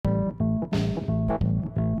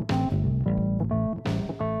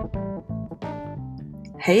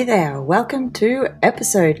Hey there, welcome to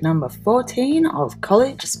episode number 14 of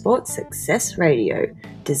College Sports Success Radio,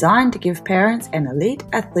 designed to give parents and elite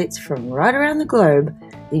athletes from right around the globe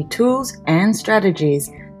the tools and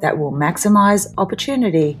strategies that will maximize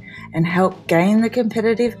opportunity and help gain the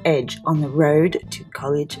competitive edge on the road to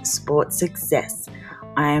college sports success.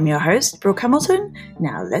 I am your host, Brooke Hamilton.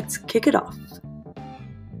 Now let's kick it off.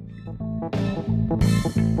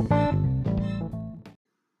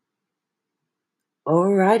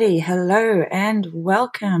 Alrighty, hello and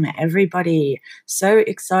welcome everybody. So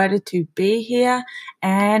excited to be here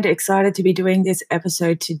and excited to be doing this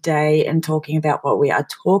episode today and talking about what we are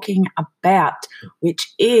talking about,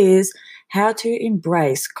 which is how to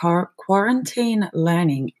embrace quarantine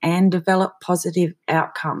learning and develop positive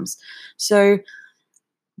outcomes. So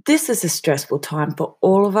this is a stressful time for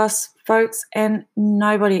all of us, folks, and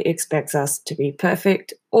nobody expects us to be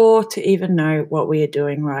perfect or to even know what we are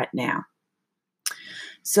doing right now.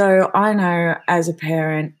 So I know as a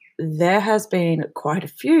parent, there has been quite a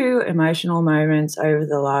few emotional moments over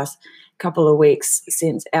the last couple of weeks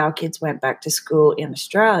since our kids went back to school in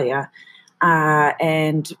Australia.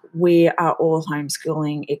 And we are all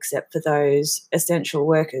homeschooling except for those essential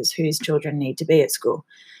workers whose children need to be at school.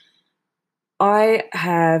 I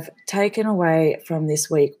have taken away from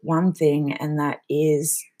this week one thing, and that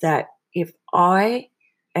is that if I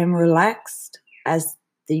am relaxed as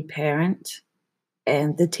the parent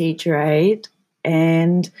and the teacher aide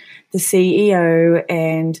and the CEO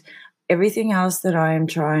and everything else that I am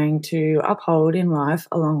trying to uphold in life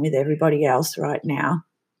along with everybody else right now.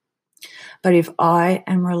 But if I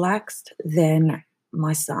am relaxed, then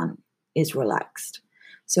my son is relaxed.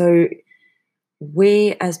 So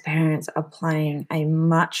we as parents are playing a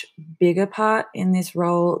much bigger part in this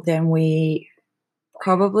role than we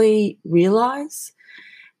probably realize.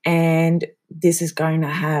 And this is going to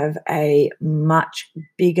have a much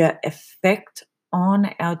bigger effect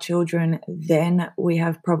on our children than we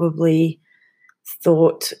have probably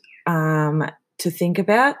thought to think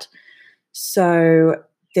about. So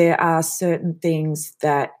there are certain things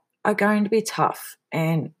that are going to be tough,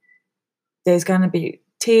 and there's going to be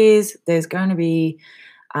tears, there's going to be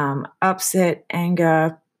upset,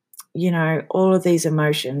 anger, all of these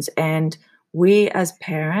emotions. And we as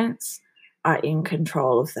parents are in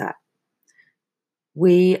control of that.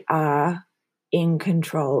 We are in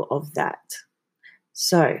control of that.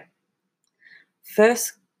 So,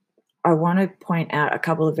 first, I want to point out a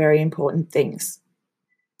couple of very important things.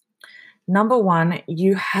 Number one,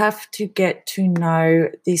 you have to get to know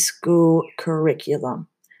the school curriculum.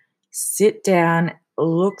 Sit down,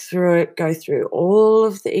 look through it, go through all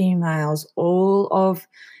of the emails, all of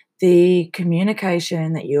the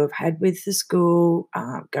communication that you have had with the school,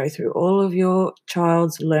 go through all of your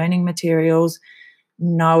child's learning materials,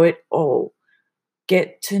 know it all.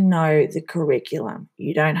 Get to know the curriculum.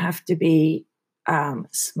 You don't have to be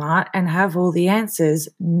smart and have all the answers.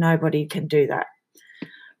 Nobody can do that.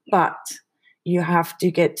 But you have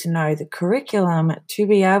to get to know the curriculum to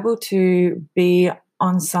be able to be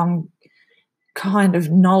on some kind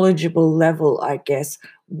of knowledgeable level, I guess,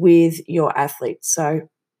 with your athletes. So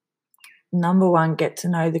number one, get to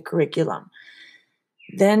know the curriculum.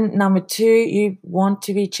 Then number two, you want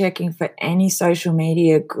to be checking for any social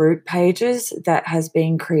media group pages that has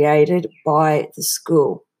been created by the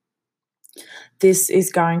school. This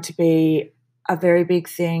is going to be a very big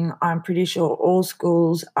thing. I'm pretty sure all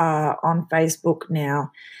schools are on Facebook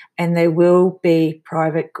now, and there will be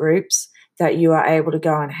private groups that you are able to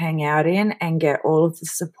go and hang out in and get all of the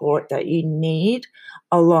support that you need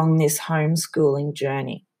along this homeschooling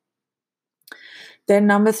journey. Then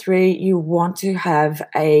number three, you want to have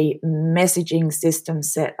a messaging system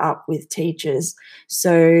set up with teachers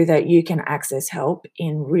so that you can access help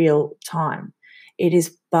in real time. It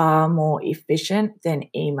is far more efficient than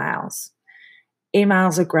emails.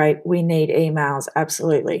 Emails are great. We need emails,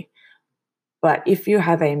 absolutely. But if you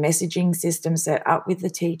have a messaging system set up with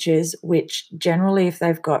the teachers, which generally if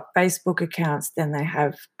they've got Facebook accounts, then they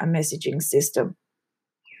have a messaging system,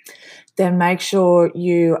 then make sure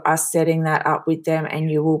you are setting that up with them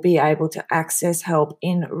and you will be able to access help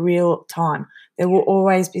in real time. There will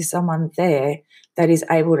always be someone there that is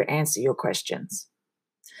able to answer your questions.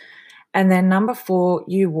 And then number four,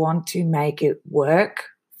 you want to make it work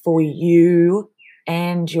for you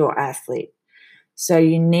and your athlete. So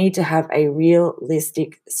you need to have a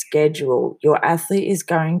realistic schedule. Your athlete is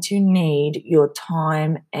going to need your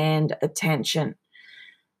time and attention.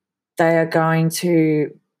 They are going to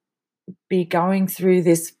be going through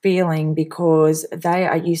this feeling because they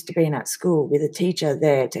are used to being at school with a teacher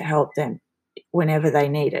there to help them whenever they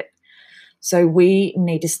need it. So we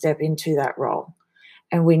need to step into that role.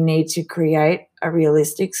 and we need to create a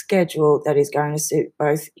realistic schedule that is going to suit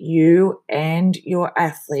both you and your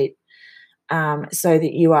athlete, so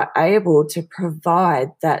that you are able to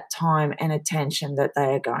provide that time and attention that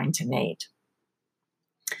they are going to need.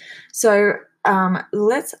 So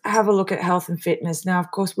let's have a look at health and fitness. Now,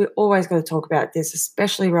 of course, we're always going to talk about this,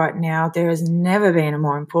 especially right now. There has never been a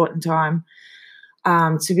more important time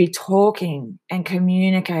to be talking and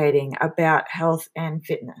communicating about health and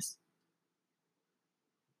fitness.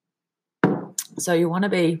 So you want to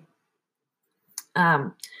be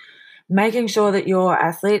making sure that your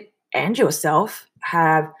athlete and yourself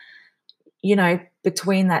have,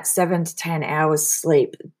 between that 7 to 10 hours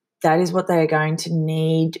sleep. That is what they are going to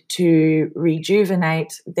need to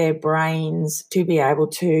rejuvenate their brains to be able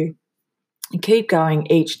to keep going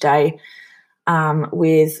each day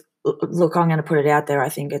look, I'm going to put it out there. I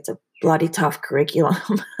think it's a bloody tough curriculum.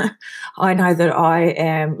 I know that I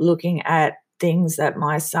am looking at things that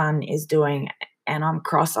my son is doing and I'm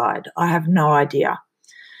cross-eyed. I have no idea.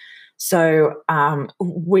 So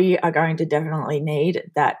we are going to definitely need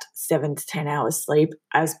that 7 to 10 hours sleep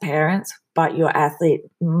as parents, but your athlete,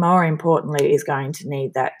 more importantly, is going to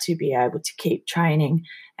need that to be able to keep training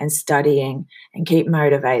and studying and keep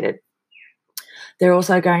motivated. They're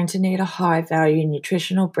also going to need a high-value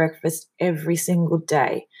nutritional breakfast every single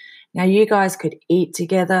day. Now, you guys could eat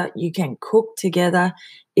together. You can cook together.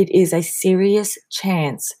 It is a serious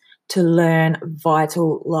chance to learn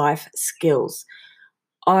vital life skills.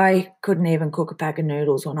 I couldn't even cook a pack of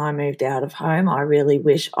noodles when I moved out of home. I really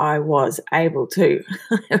wish I was able to.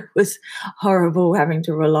 It was horrible having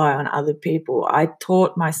to rely on other people. I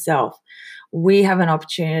taught myself. We have an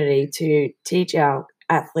opportunity to teach our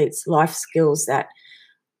athletes life skills that,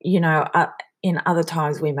 in other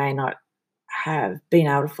times we may not have been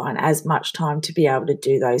able to find as much time to be able to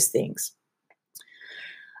do those things.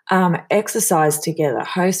 Exercise together,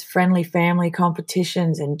 host friendly family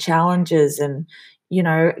competitions and challenges, and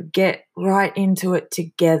get right into it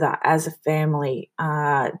together as a family.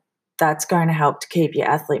 That's going to help to keep your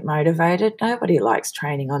athlete motivated. Nobody likes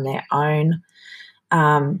training on their own.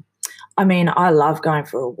 I love going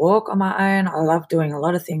for a walk on my own. I love doing a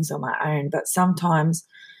lot of things on my own, but sometimes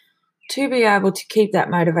to be able to keep that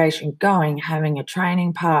motivation going, having a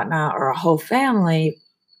training partner or a whole family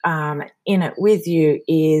in it with you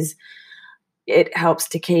it helps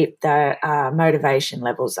to keep the motivation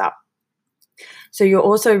levels up. So you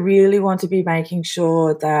also really want to be making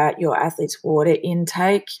sure that your athlete's water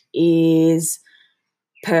intake is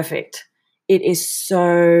perfect. It is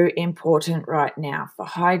so important right now for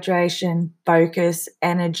hydration, focus,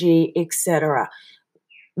 energy, etc.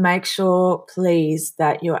 Make sure, please,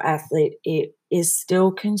 that your athlete is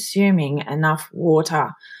still consuming enough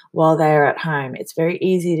water while they're at home. It's very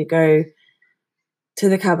easy to go to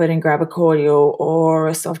the cupboard and grab a cordial or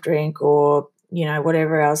a soft drink or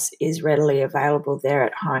whatever else is readily available there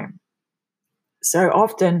at home. So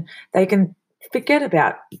often they can forget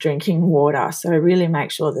about drinking water. So really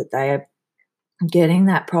make sure that they are getting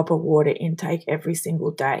that proper water intake every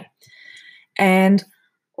single day. And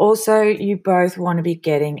also, you both want to be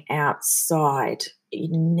getting outside.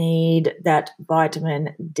 You need that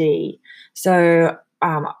vitamin D. So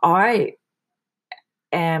I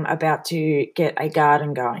am about to get a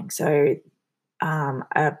garden going. So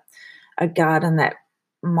a garden that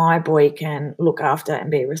my boy can look after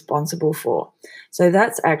and be responsible for. So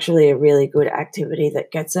that's actually a really good activity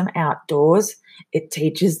that gets them outdoors. It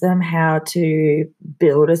teaches them how to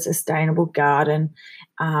build a sustainable garden,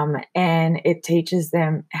 and it teaches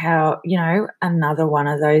them how, another one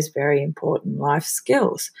of those very important life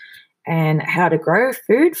skills, and how to grow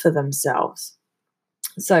food for themselves.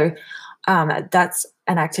 So that's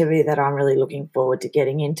an activity that I'm really looking forward to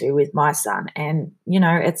getting into with my son. And,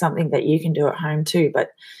 it's something that you can do at home too, but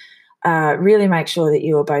really make sure that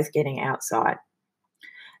you are both getting outside.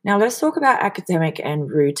 Now, let's talk about academic and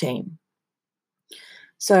routine.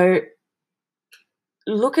 So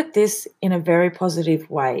look at this in a very positive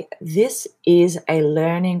way. This is a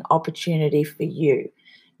learning opportunity for you.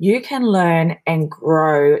 You can learn and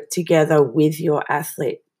grow together with your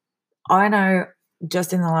athlete. I know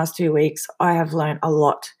just in the last 2 weeks, I have learned a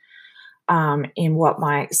lot in what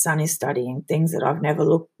my son is studying, things that I've never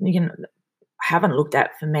haven't looked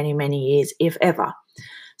at for many, many years, if ever.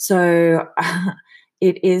 So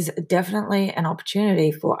it is definitely an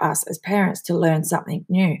opportunity for us as parents to learn something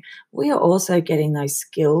new. We are also getting those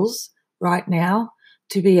skills right now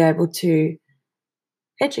to be able to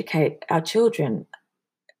educate our children,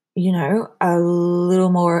 a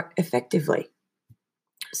little more effectively.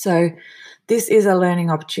 So this is a learning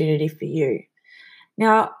opportunity for you.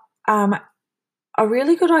 Now, a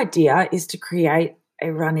really good idea is to create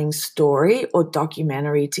a running story or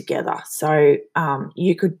documentary together. So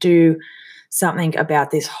you could do something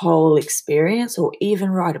about this whole experience or even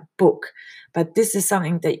write a book. But this is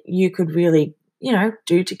something that you could really,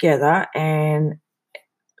 do together and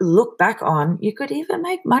look back on. You could even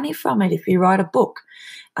make money from it if you write a book.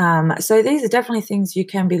 So these are definitely things you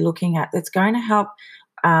can be looking at that's going to help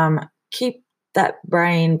keep that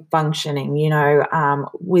brain functioning,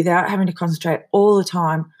 without having to concentrate all the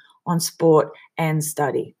time on sport and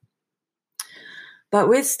study. But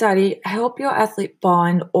with study, help your athlete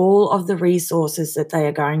find all of the resources that they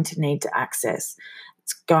are going to need to access.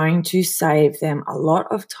 It's going to save them a lot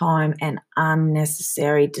of time and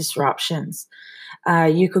unnecessary disruptions.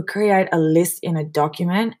 You could create a list in a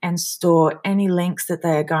document and store any links that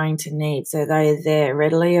they are going to need so they're there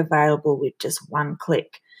readily available with just one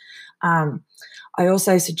click. I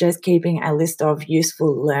also suggest keeping a list of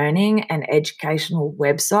useful learning and educational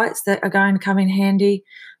websites that are going to come in handy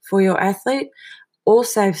for your athlete. All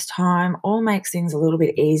saves time, all makes things a little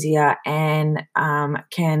bit easier, and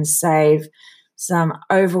can save some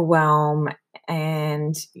overwhelm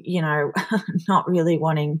and, not really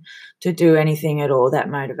wanting to do anything at all. That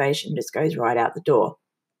motivation just goes right out the door.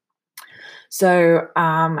 So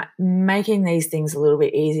making these things a little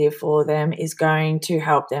bit easier for them is going to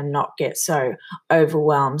help them not get so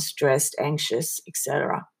overwhelmed, stressed, anxious,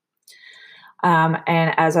 etc.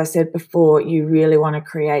 And as I said before, you really want to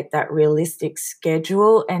create that realistic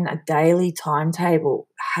schedule and a daily timetable.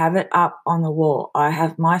 Have it up on the wall. I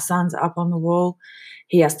have my son's up on the wall.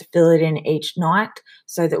 He has to fill it in each night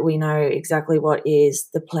so that we know exactly what is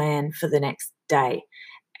the plan for the next day.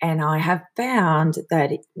 And I have found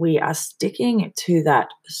that we are sticking to that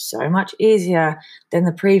so much easier than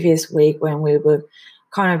the previous week when we were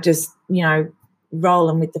kind of just,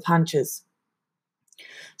 rolling with the punches.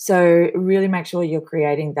 So really make sure you're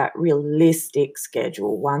creating that realistic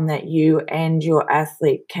schedule, one that you and your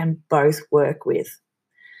athlete can both work with.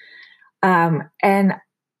 And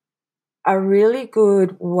a really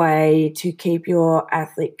good way to keep your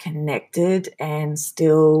athlete connected and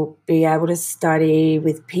still be able to study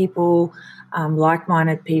with people,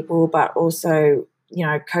 like-minded people, but also,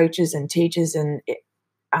 coaches and teachers and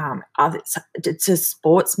other to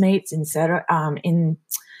sports meets, etc.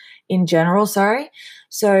 In general, sorry.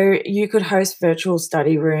 So you could host virtual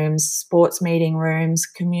study rooms, sports meeting rooms,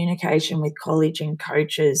 communication with college and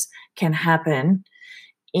coaches can happen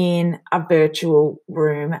in a virtual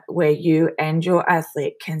room where you and your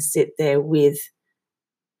athlete can sit there with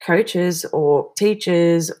coaches or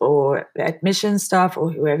teachers or admission staff or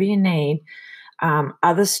whoever you need,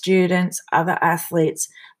 other students, other athletes,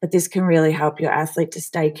 but this can really help your athlete to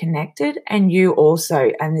stay connected and you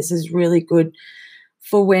also, and this is really good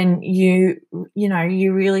for when you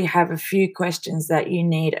really have a few questions that you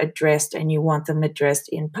need addressed and you want them addressed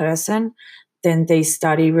in person, then these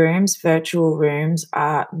study rooms, virtual rooms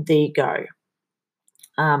are the go.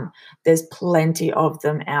 There's plenty of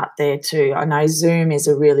them out there too. I know Zoom is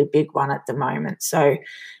a really big one at the moment. So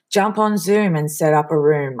jump on Zoom and set up a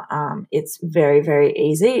room. It's very, very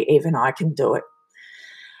easy. Even I can do it.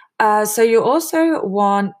 So you also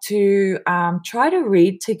want to try to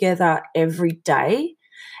read together every day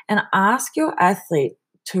and ask your athlete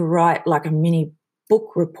to write like a mini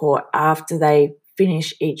book report after they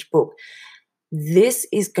finish each book. This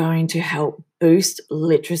is going to help boost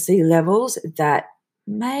literacy levels that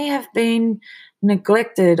may have been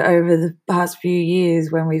neglected over the past few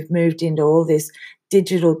years when we've moved into all this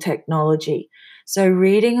digital technology. So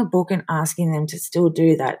reading a book and asking them to still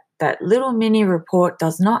do that little mini report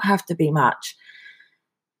does not have to be much,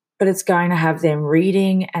 but it's going to have them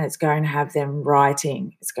reading and it's going to have them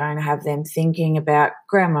writing. It's going to have them thinking about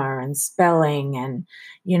grammar and spelling and,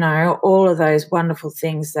 all of those wonderful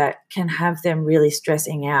things that can have them really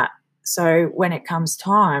stressing out. So when it comes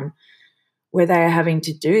time where they are having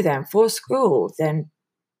to do them for school, then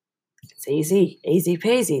it's easy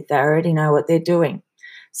peasy. They already know what they're doing.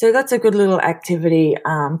 So that's a good little activity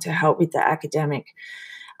to help with the academic.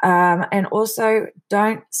 And also,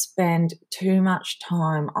 don't spend too much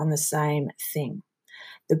time on the same thing.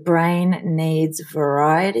 The brain needs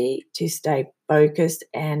variety to stay focused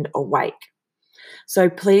and awake. So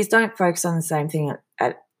please don't focus on the same thing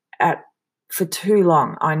for too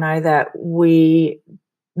long. I know that we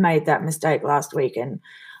made that mistake last week, and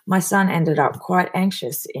my son ended up quite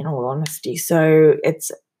anxious, in all honesty. So it's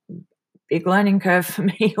a big learning curve for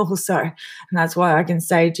me also. And that's why I can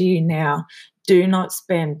say to you now, do not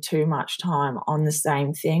spend too much time on the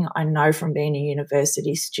same thing. I know from being a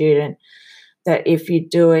university student that if you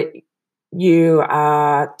do it, you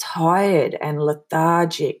are tired and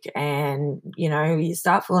lethargic and, you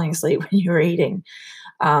start falling asleep when you're eating.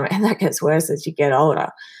 And that gets worse as you get older.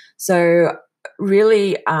 So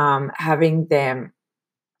really having them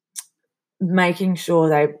making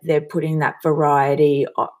sure they're putting that variety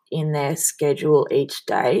in their schedule each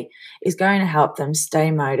day is going to help them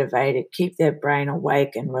stay motivated, keep their brain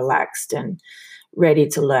awake and relaxed and ready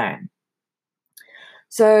to learn.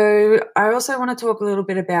 So I also want to talk a little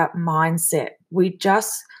bit about mindset.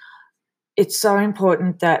 It's so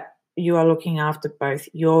important that you are looking after both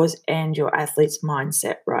yours and your athlete's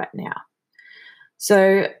mindset right now.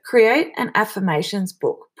 So create an affirmations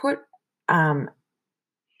book. Put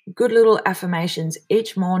good little affirmations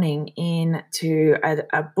each morning into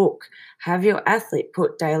a book. Have your athlete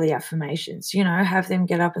put daily affirmations. Have them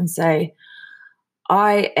get up and say,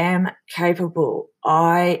 I am capable.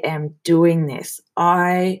 I am doing this.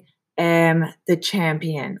 I am the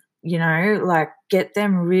champion. Get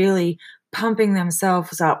them really pumping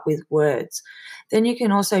themselves up with words. Then you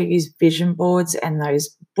can also use vision boards and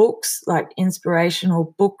those books, like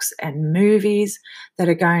inspirational books and movies that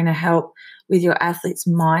are going to help with your athlete's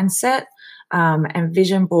mindset. And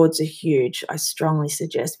vision boards are huge. I strongly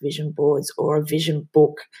suggest vision boards or a vision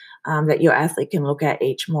book that your athlete can look at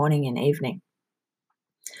each morning and evening.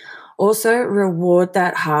 Also, reward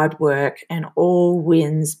that hard work and all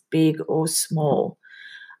wins, big or small.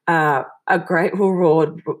 A great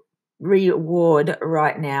reward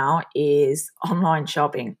right now is online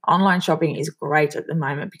shopping. Online shopping is great at the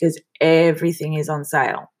moment because everything is on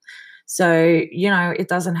sale. So, it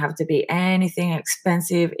doesn't have to be anything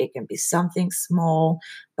expensive. It can be something small,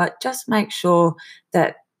 but just make sure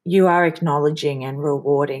that you are acknowledging and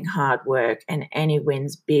rewarding hard work and any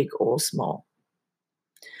wins, big or small.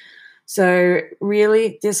 So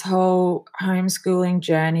really, this whole homeschooling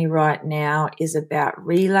journey right now is about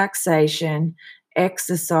relaxation,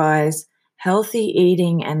 exercise, healthy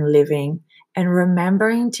eating and living, and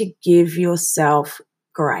remembering to give yourself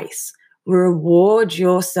grace. Reward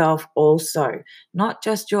yourself also, not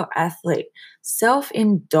just your athlete.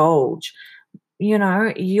 Self-indulge.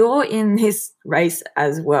 You're in this race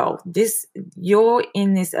as well. You're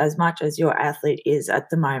in this as much as your athlete is at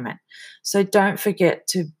the moment. So don't forget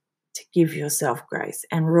to give yourself grace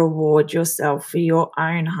and reward yourself for your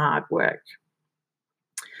own hard work.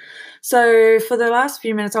 So for the last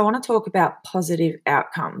few minutes, I want to talk about positive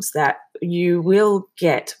outcomes that you will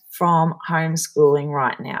get from homeschooling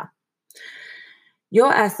right now.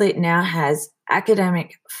 Your athlete now has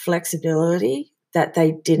academic flexibility that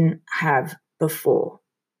they didn't have before.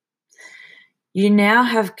 You now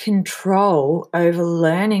have control over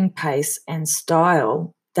learning pace and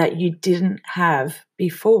style that you didn't have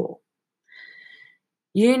before.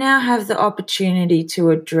 You now have the opportunity to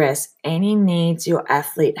address any needs your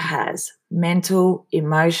athlete has: mental,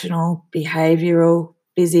 emotional, behavioral,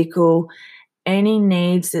 physical, any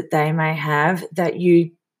needs that they may have that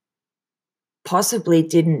you possibly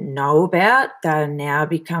didn't know about that are now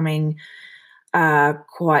becoming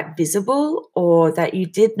quite visible, or that you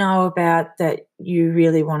did know about that you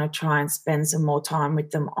really want to try and spend some more time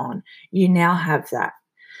with them on. You now have that.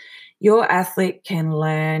 Your athlete can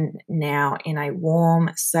learn now in a warm,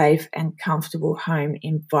 safe, and comfortable home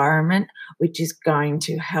environment, which is going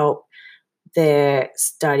to help their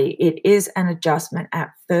study. It is an adjustment at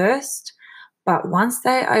first, but once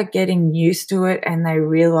they are getting used to it and they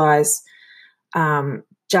realize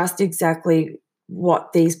just exactly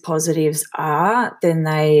what these positives are, then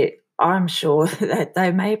I'm sure that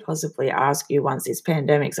they may possibly ask you once this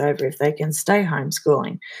pandemic's over if they can stay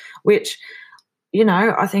homeschooling, which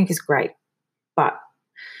I think is great, but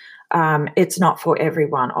it's not for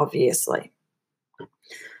everyone, obviously.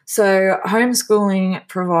 So homeschooling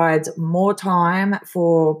provides more time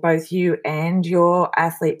for both you and your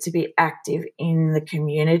athlete to be active in the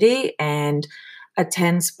community and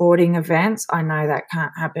attend sporting events. I know that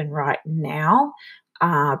can't happen right now,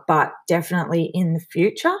 but definitely in the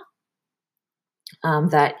future.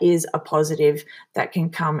 That is a positive that can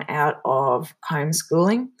come out of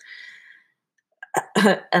homeschooling.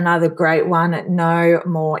 Another great one, no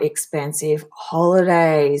more expensive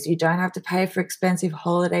holidays. You don't have to pay for expensive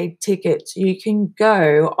holiday tickets. You can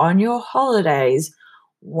go on your holidays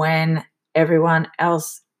when everyone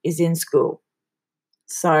else is in school.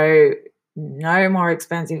 So no more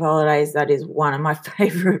expensive holidays. That is one of my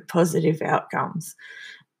favorite positive outcomes.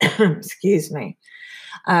 Excuse me.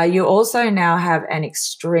 You also now have an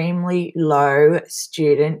extremely low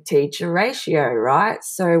student-teacher ratio, right?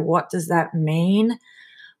 So what does that mean?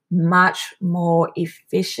 much more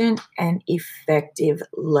efficient and effective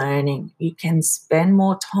learning. You can spend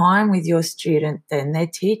more time with your student than their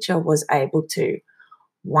teacher was able to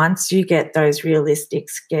once you get those realistic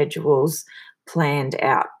schedules planned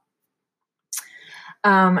out.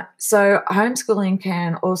 So homeschooling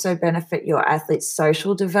can also benefit your athletes'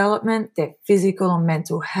 social development, their physical and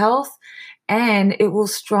mental health, and it will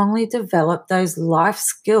strongly develop those life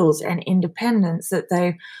skills and independence that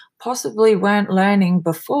they possibly weren't learning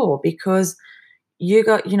before because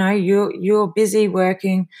you're busy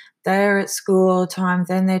working, they're at school all the time,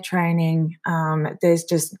 then they're training. There's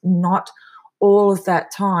just not all of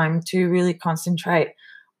that time to really concentrate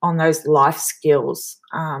on those life skills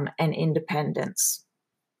and independence.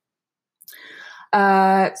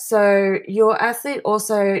 So your athlete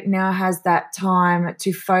also now has that time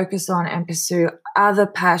to focus on and pursue other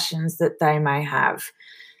passions that they may have.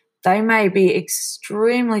 They may be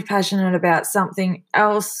extremely passionate about something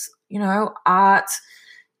else, art,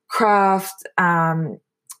 craft,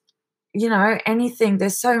 anything.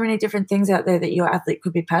 There's so many different things out there that your athlete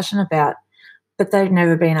could be passionate about, but they've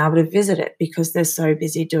never been able to visit it because they're so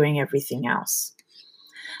busy doing everything else.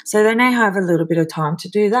 So they now have a little bit of time to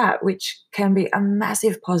do that, which can be a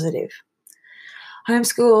massive positive.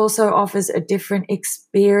 Homeschool also offers a different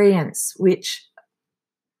experience, which,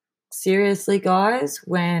 seriously, guys,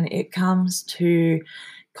 when it comes to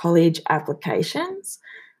college applications,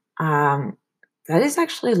 that is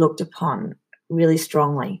actually looked upon really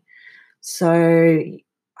strongly. So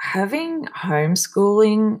having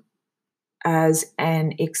homeschooling as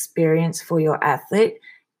an experience for your athlete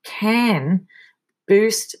can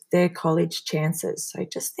boost their college chances. So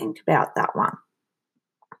just think about that one.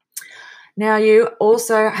 Now, you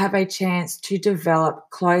also have a chance to develop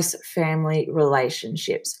close family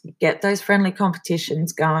relationships. Get those friendly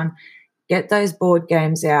competitions going, get those board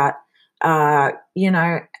games out,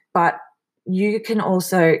 but you can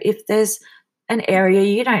also, if there's an area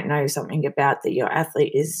you don't know something about that your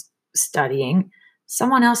athlete is studying,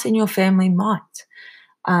 someone else in your family might.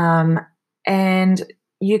 And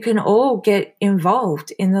you can all get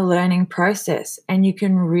involved in the learning process and you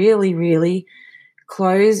can really, really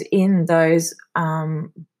close in those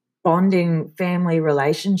bonding family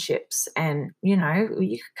relationships and, you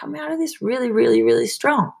can come out of this really, really, really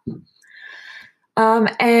strong.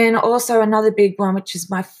 And also another big one, which is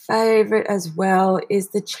my favorite as well, is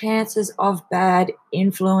the chances of bad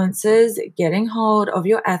influences getting hold of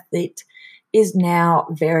your athlete is now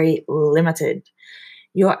very limited.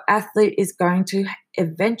 Your athlete is going to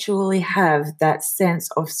eventually have that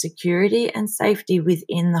sense of security and safety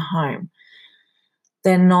within the home.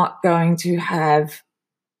 They're not going to have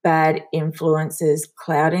bad influences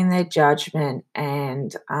clouding their judgment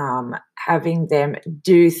and having them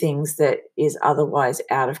do things that is otherwise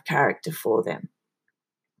out of character for them.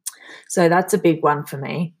 So that's a big one for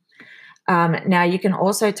me. Now, you can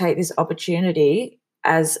also take this opportunity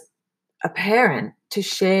as a parent to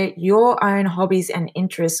share your own hobbies and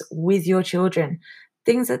interests with your children,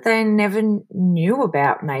 things that they never knew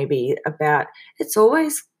about, maybe about. It's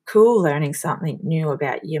always cool learning something new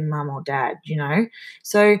about your mum or dad,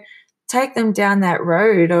 So take them down that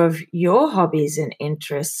road of your hobbies and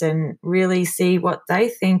interests and really see what they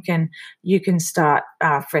think, and you can start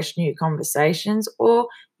fresh new conversations, or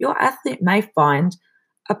your athlete may find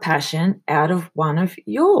a passion out of one of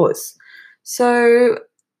yours. So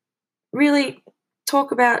really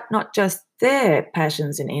talk about not just their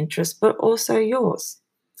passions and interests, but also yours.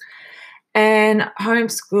 And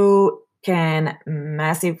homeschool can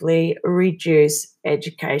massively reduce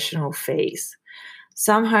educational fees.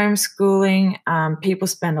 Some homeschooling people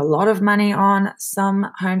spend a lot of money on. Some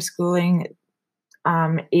homeschooling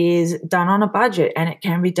is done on a budget, and it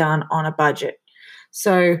can be done on a budget.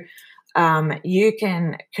 So you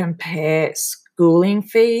can compare schooling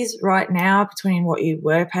fees right now between what you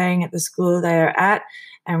were paying at the school they're at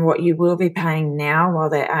and what you will be paying now while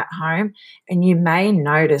they're at home, and you may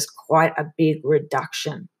notice quite a big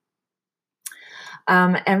reduction.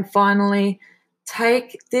 And finally,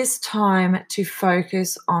 take this time to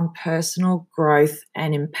focus on personal growth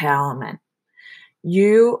and empowerment.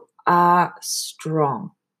 You are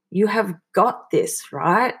strong. You have got this,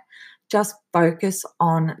 right? Just focus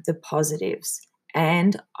on the positives.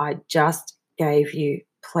 And I just gave you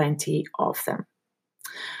plenty of them.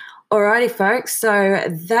 Alrighty, folks, so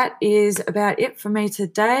that is about it for me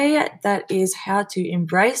today. That is how to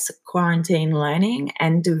embrace quarantine learning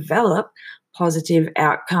and develop positive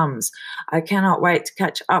outcomes. I cannot wait to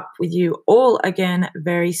catch up with you all again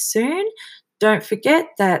very soon. Don't forget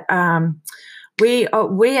that we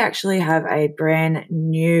actually have a brand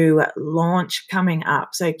new launch coming up.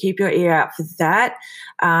 So keep your ear out for that.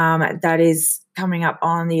 That is coming up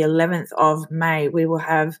on the 11th of May. We will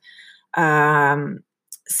have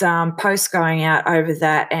some posts going out over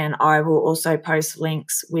that, and I will also post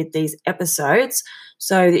links with these episodes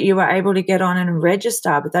so that you are able to get on and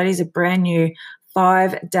register. But that is a brand new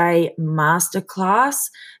 5-day masterclass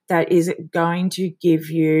that is going to give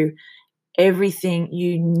you everything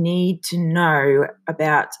you need to know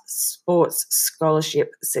about sports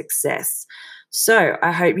scholarship success. So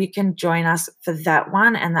I hope you can join us for that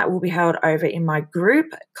one, and that will be held over in my group,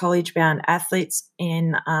 College Bound Athletes,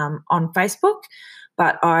 on Facebook.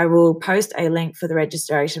 But I will post a link for the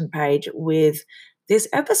registration page with this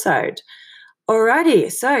episode. Alrighty,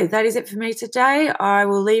 so that is it for me today. I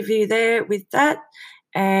will leave you there with that,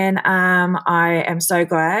 and I am so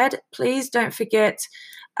glad. Please don't forget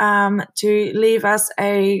to leave us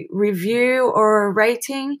a review or a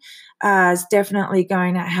rating. It's definitely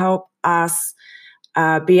going to help us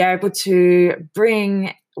be able to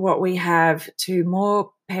bring what we have to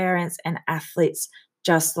more parents and athletes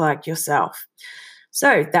just like yourself.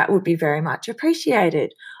 So that would be very much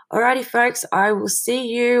appreciated. Alrighty, folks, I will see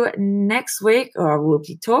you next week, or I will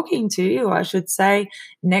be talking to you, I should say,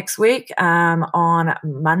 next week on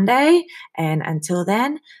Monday. And until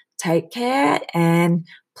then, take care and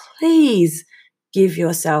please give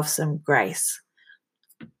yourself some grace.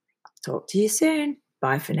 Talk to you soon.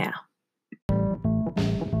 Bye for now.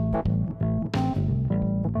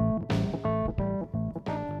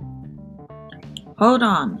 Hold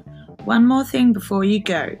on. One more thing before you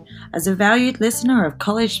go. As a valued listener of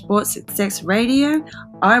College Sports Success Radio,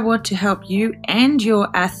 I want to help you and your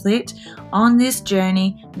athlete on this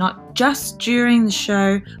journey, not just during the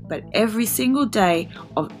show, but every single day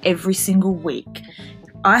of every single week.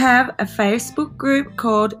 I have a Facebook group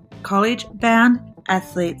called College Bound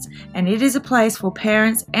Athletes, and it is a place for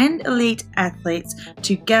parents and elite athletes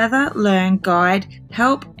to gather, learn, guide,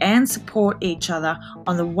 help, and support each other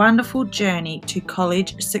on the wonderful journey to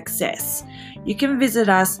college success. You can visit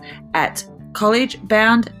us at College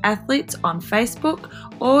Bound Athletes on Facebook,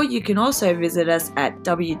 or you can also visit us at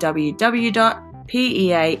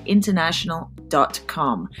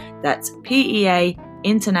www.peainternational.com. That's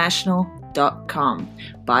peainternational.com.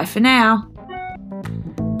 Bye for now.